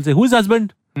judge will say, who is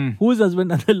husband? Who is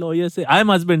husband? And the lawyer say, I'm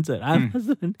husband, sir. I'm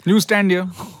husband. You stand here.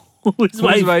 Who is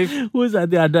wife? Who is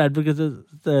the other advocate?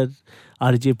 Sir,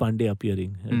 R.J. Pandey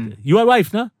appearing. You are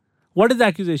wife, na? What is the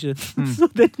accusation? So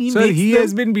then he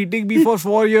has been beating me for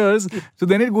 4 years. So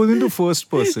then it goes into first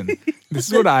person. This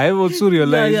is what I have also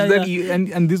realized.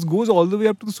 And this goes all the way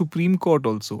up to the Supreme Court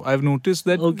also. I've noticed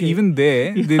that even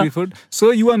there, they referred,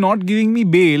 sir, you are not giving me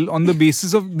bail on the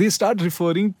basis of, they start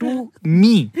referring to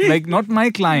me, like not my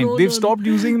client. They've stopped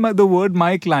using the word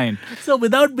my client. So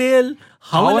without bail,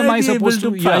 how am I supposed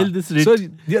to file this writ? So,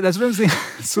 that's what I'm saying.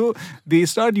 So they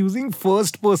start using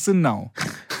first person now.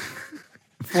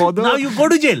 Now you go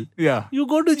to jail. Yeah. You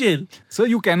go to jail. So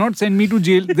you cannot send me to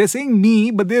jail. They're saying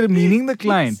me, but they're meaning the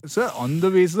client. Sir, on the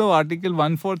basis of Article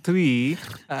 143,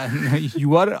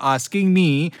 you are asking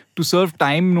me to serve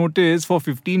time notice for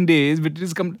 15 days, but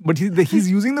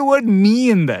he's using the word me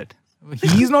in that.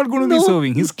 He's not going to be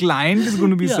serving. His client is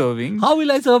going to be serving. How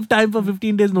will I serve time for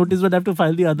 15 days notice when I have to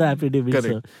file the other affidavit,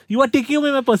 sir? You are taking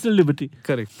away my personal liberty.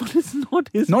 Correct. But it's not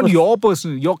his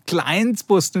your client's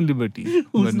personal liberty.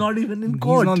 Who's not even in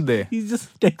court. He's not there. He's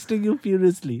just texting you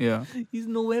furiously. Yeah. He's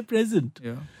nowhere present.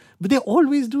 Yeah. But they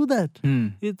always do that.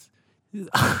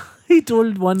 He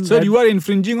told one... Sir, you are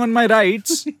infringing on my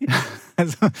rights.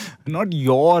 Not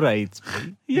your rights.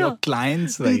 Your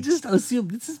client's rights. They just assume.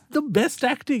 This is the best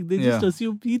acting. They just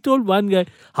assume. He told one guy,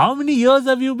 how many years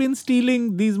have you been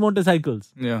stealing these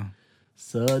motorcycles? Yeah.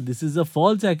 Sir, this is a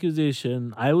false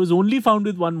accusation. I was only found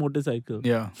with one motorcycle.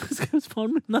 Yeah. This guy was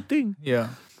found with nothing. Yeah.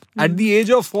 At the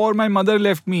age of 4, my mother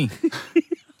left me.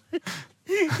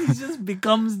 He just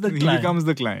becomes the He client. becomes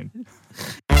the client.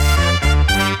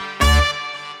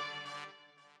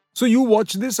 So you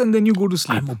watch this and then you go to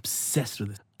sleep. I'm obsessed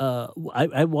with it.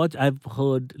 I've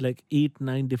heard like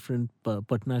 8-9 different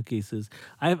Patna cases.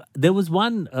 There was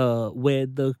one where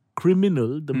the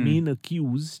criminal, the main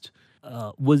accused,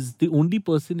 was the only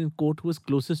person in court who was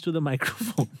closest to the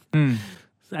microphone.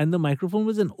 And the microphone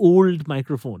was an old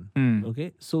microphone.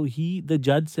 Okay, so the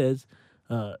judge says,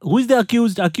 who is the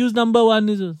accused? Accused number 1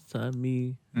 is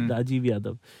me, Rajiv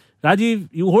Yadav. Rajiv,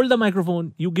 you hold the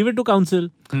microphone. You give it to counsel.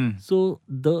 So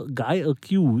the guy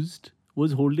accused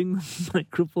was holding the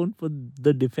microphone for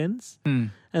the defense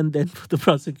and then for the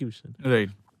prosecution. Right.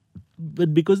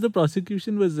 But because the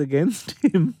prosecution was against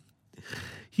him,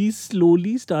 he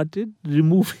slowly started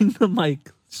removing the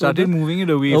mic. Started moving it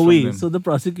away from them. So the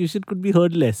prosecution could be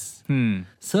heard less.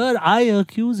 Sir, I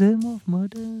accuse him of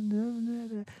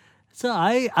murder. Sir,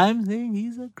 I'm saying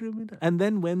he's a criminal. And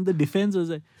then when the defense was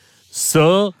like,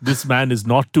 sir, this man is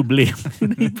not to blame.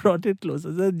 He brought it closer.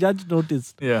 The judge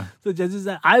noticed. Yeah. So judge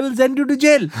said, I will send you to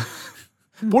jail.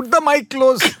 Put the mic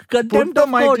close. Contempt Put the of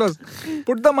mic court. close.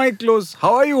 Put the mic close.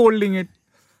 How are you holding it?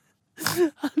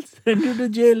 I'll send you to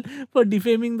jail for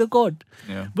defaming the court.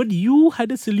 Yeah. But you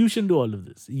had a solution to all of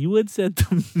this. You had said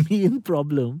the main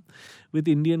problem with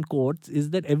Indian courts is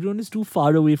that everyone is too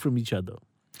far away from each other.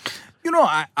 You know,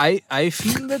 I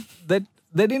feel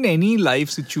that in any life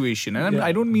situation, and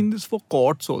I don't mean this for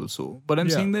courts also, but I'm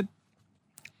saying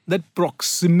that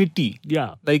proximity.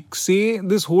 Yeah. Like, say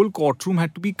this whole courtroom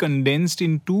had to be condensed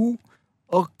into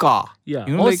a car. Yeah.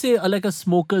 You know, Or like, say like a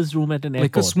smoker's room at an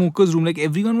airport. like a smoker's room. Like,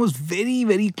 everyone was very,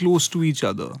 very close to each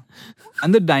other.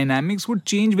 And the dynamics would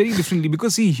change very differently.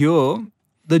 Because see, here,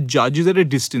 the judge is at a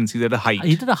distance. He's at a height.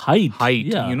 He's at a height.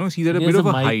 Yeah. You know, he's at a He bit has of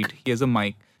a mic. height. He has a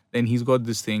mic. Then he's got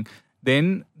this thing.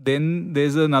 Then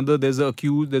there's an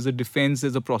accused, there's a defense,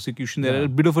 there's a prosecution. They're at a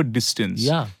bit of a distance.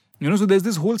 Yeah. You know, so there's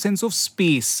this whole sense of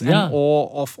space and awe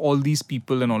of all these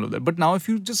people and all of that. But now if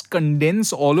you just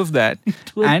condense all of that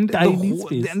To a and tiny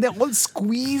space. and they're all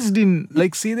squeezed in,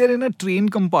 like say they're in a train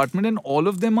compartment and all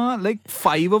of them are like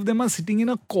 5 of them are sitting in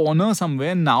a corner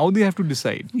somewhere and now they have to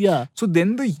decide. Yeah. So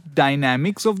then the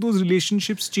dynamics of those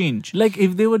relationships change. Like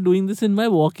if they were doing this in my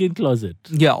walk-in closet.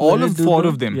 Yeah, all When I of do 4 the-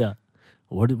 of them. Yeah.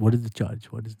 What is the charge?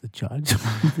 What is the charge?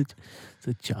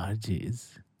 The charge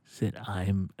is, said, I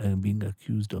am being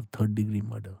accused of 3rd-degree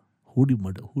murder. Who do you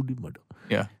murder? Who do you murder?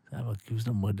 Yeah. I'm accused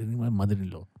of murdering my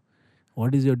mother-in-law.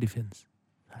 What is your defense?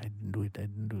 I didn't do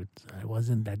it. I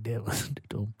wasn't that day. I wasn't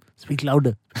at home. Speak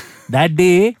louder. That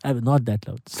day, I was not that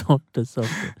loud. Softer.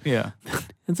 Yeah.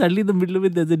 And suddenly in the middle of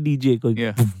it, there's a DJ going,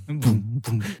 Yeah. boom,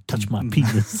 boom, touch my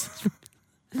penis.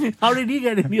 How did he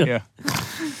get in here? Yeah.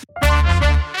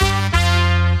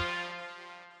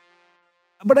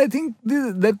 But I think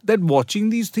that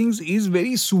watching these things is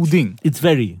very soothing. It's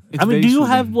very. It's I mean, very do you soothing.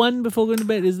 have one before going to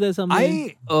bed? Is there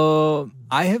something?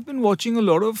 I have been watching a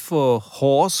lot of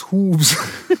horse hooves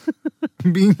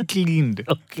being cleaned.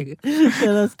 Okay.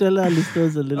 Tell our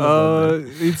listeners a little about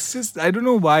that. It's just, I don't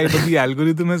know why, but the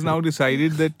algorithm has now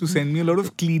decided that to send me a lot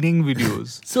of cleaning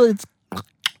videos. So it's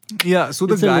Yeah, so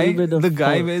It's a little bit of the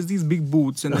guy fur. wears these big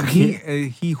boots and then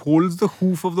he holds the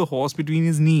hoof of the horse between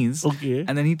his knees. Okay.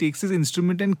 And then he takes his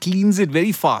instrument and cleans it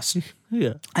very fast.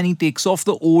 yeah. And he takes off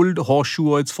the old horseshoe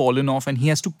or it's fallen off and he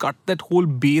has to cut that whole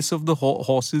base of the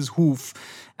horse's hoof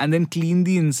and then clean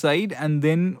the inside and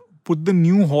then put the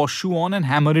new horseshoe on and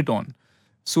hammer it on.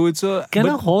 So it's a... Can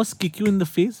but- a horse kick you in the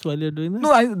face while you're doing that?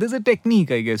 No, there's a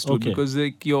technique, I guess, too. Okay. Because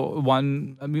like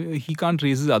he can't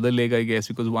raise his other leg, I guess,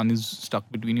 because one is stuck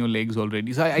between your legs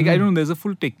already. So I don't know, there's a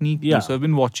full technique. Yeah. Too. So I've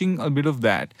been watching a bit of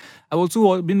that. I've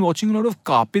also been watching a lot of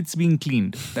carpets being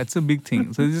cleaned. That's a big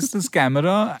thing. So there's just this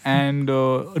camera and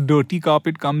a dirty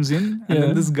carpet comes in and Yeah.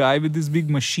 then this guy with this big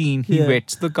machine, he Yeah.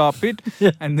 wets the carpet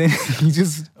and then he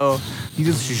just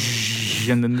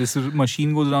and then this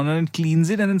machine goes around and cleans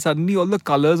it and then suddenly all the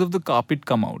colors of the carpet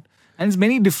come out. And it's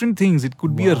many different things. It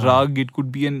could be a rug, it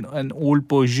could be an old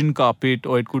Persian carpet,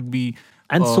 or it could be...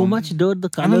 And so much dirt, the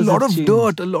And colors a lot have of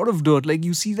changed. dirt. Like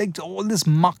you see like all this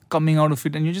muck coming out of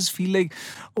it and you just feel like,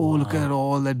 oh, look at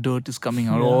all that dirt is coming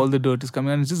out. Yeah. All the dirt is coming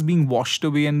out and it's just being washed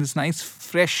away and this nice,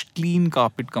 fresh, clean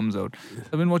carpet comes out.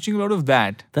 I've been watching a lot of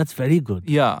that. That's very good.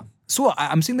 Yeah. So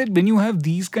I'm saying that when you have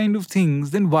these kind of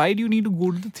things, then why do you need to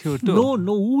go to the theater? No,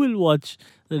 who will watch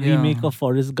the remake of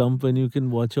Forrest Gump when you can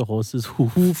watch a horse's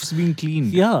Hoofs being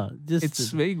cleaned. Yeah, It's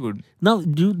very good. Now,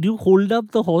 do you hold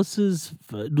up the horse's?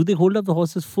 Do they hold up the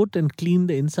horse's foot and clean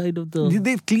the inside of the?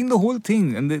 They clean the whole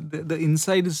thing, and the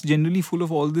inside is generally full of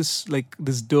all this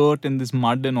this dirt and this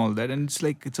mud and all that, and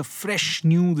it's a fresh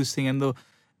new this thing, and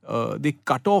they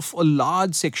cut off a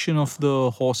large section of the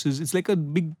horses. It's like a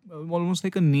big, almost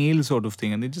like a nail sort of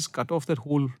thing, and they just cut off that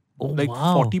whole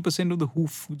 40% of the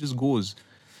hoof just goes.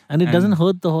 And it doesn't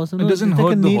hurt the horse. It doesn't hurt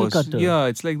like a the nail horse. Cutter. Yeah,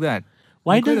 it's like that.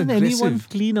 Why They're quite doesn't anyone aggressive.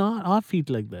 clean our feet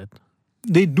like that?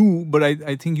 They do, but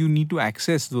I think you need to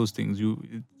access those things.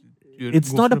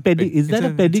 It's not a pedicure. Is that a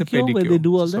pedicure where they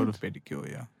do all that? Sort of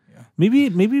pedicure, yeah. Maybe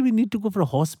we need to go for a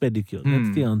horse pedicure.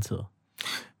 That's the answer.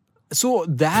 So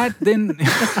that then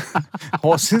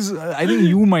horses, I think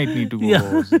you might need to go.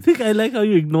 Yeah, I think I like how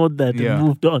you ignored that and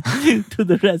moved on to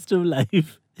the rest of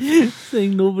life,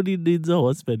 saying nobody needs a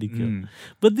horse pedicure.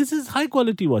 But this is high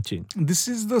quality watching. This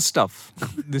is the stuff.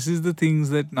 This is the things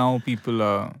that now people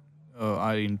are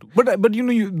into. But you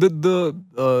know,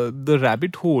 the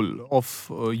rabbit hole of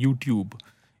YouTube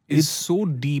is so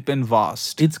deep and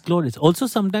vast. It's glorious. Also,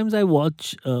 sometimes I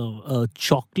watch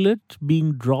chocolate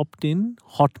being dropped in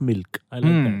hot milk. I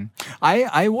like that.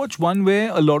 I watch one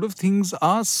where a lot of things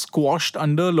are squashed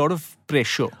under a lot of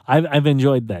pressure. I've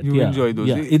enjoyed that. You enjoy those.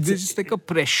 Yeah. It's just like a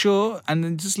pressure, and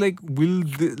then just like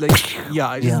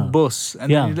it just bursts,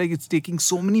 and then it's taking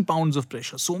so many pounds of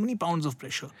pressure. So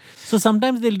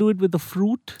sometimes they'll do it with a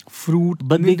fruit,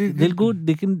 but they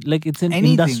can it's an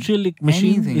anything, industrial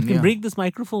machine. anything, It can break this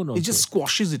microphone also. It just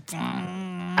squashes it.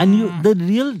 And the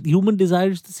real human desire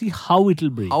is to see how it'll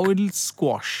break. How it'll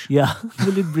squash. Yeah.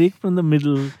 Will it break from the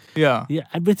middle? Yeah. Yeah.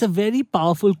 But it's a very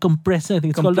powerful compressor. I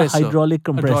think it's called a hydraulic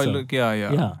compressor.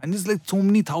 Yeah. And there's like so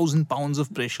many 1,000 pounds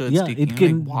of pressure it's taking. It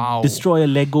can destroy a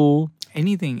Lego.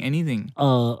 Anything.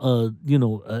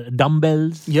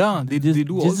 Dumbbells. Yeah, they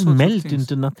do all just sorts melt of things.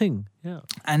 into nothing. Yeah.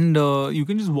 And you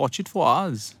can just watch it for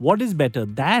hours. What is better,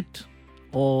 that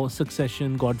or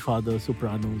Succession, Godfather,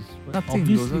 Sopranos? Nothing.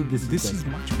 Obviously, This is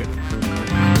much better.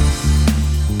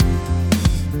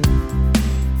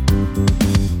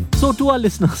 So to our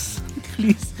listeners,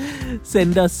 please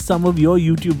send us some of your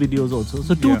YouTube videos also.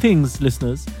 So two things,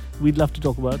 listeners, we'd love to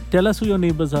talk about. Tell us who your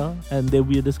neighbors are and their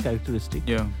weirdest characteristic.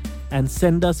 Yeah. And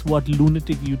send us what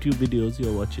lunatic YouTube videos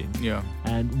you're watching. Yeah.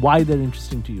 And why they're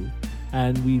interesting to you.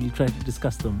 And we'll try to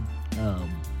discuss them.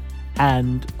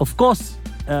 And of course,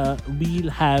 we'll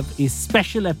have a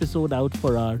special episode out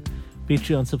for our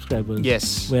Patreon subscribers.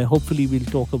 Yes. Where hopefully we'll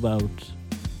talk about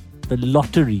the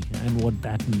lottery and what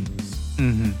that means.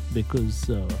 Because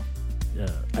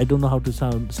I don't know how to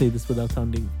say this without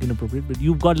sounding inappropriate, but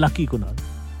you've got lucky, Kunal.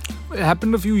 It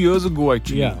happened a few years ago,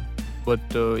 actually. Yeah. But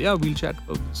we'll chat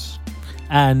about this.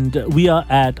 And we are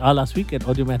at our last week at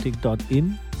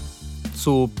audiomatic.in.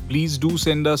 So please do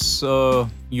send us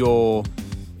your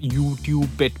YouTube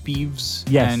pet peeves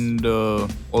and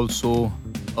also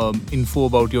info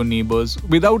about your neighbors.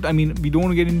 We don't want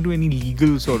to get into any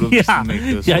legal sort of thing like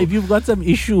this. Yeah, if you've got some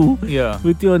issue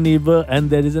with your neighbor and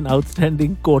there is an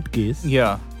outstanding court case.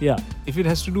 Yeah. Yeah. If it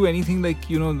has to do anything like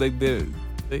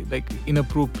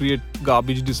inappropriate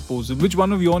garbage disposal, which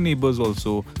one of your neighbors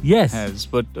also has.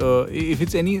 But if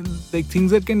it's any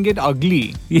things that can get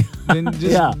ugly, then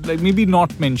just maybe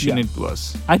not mention it to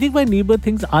us. I think my neighbor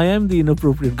thinks I am the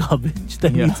inappropriate garbage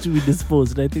that needs to be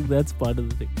disposed. I think that's part of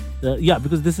the thing.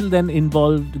 Because this will then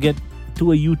get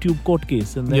to a YouTube court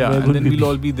case, and then we'll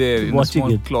all be there in a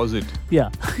small closet. Yeah,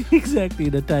 exactly,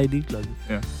 in a tiny closet.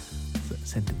 Yeah,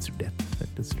 Sentence to death.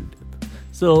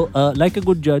 So, like a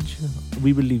good judge,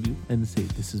 we will leave you and say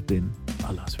this has been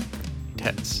our last week. It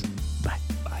has. Bye.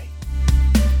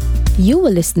 You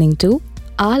were listening to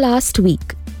Our Last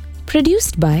Week,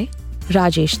 produced by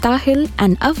Rajesh Tahil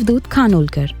and Avdut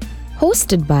Khanolkar,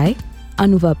 hosted by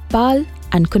Anubhav Pal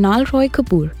and Kunal Roy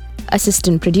Kapoor,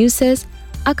 assistant producers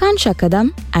Akansha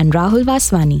Kadam and Rahul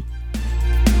Vaswani.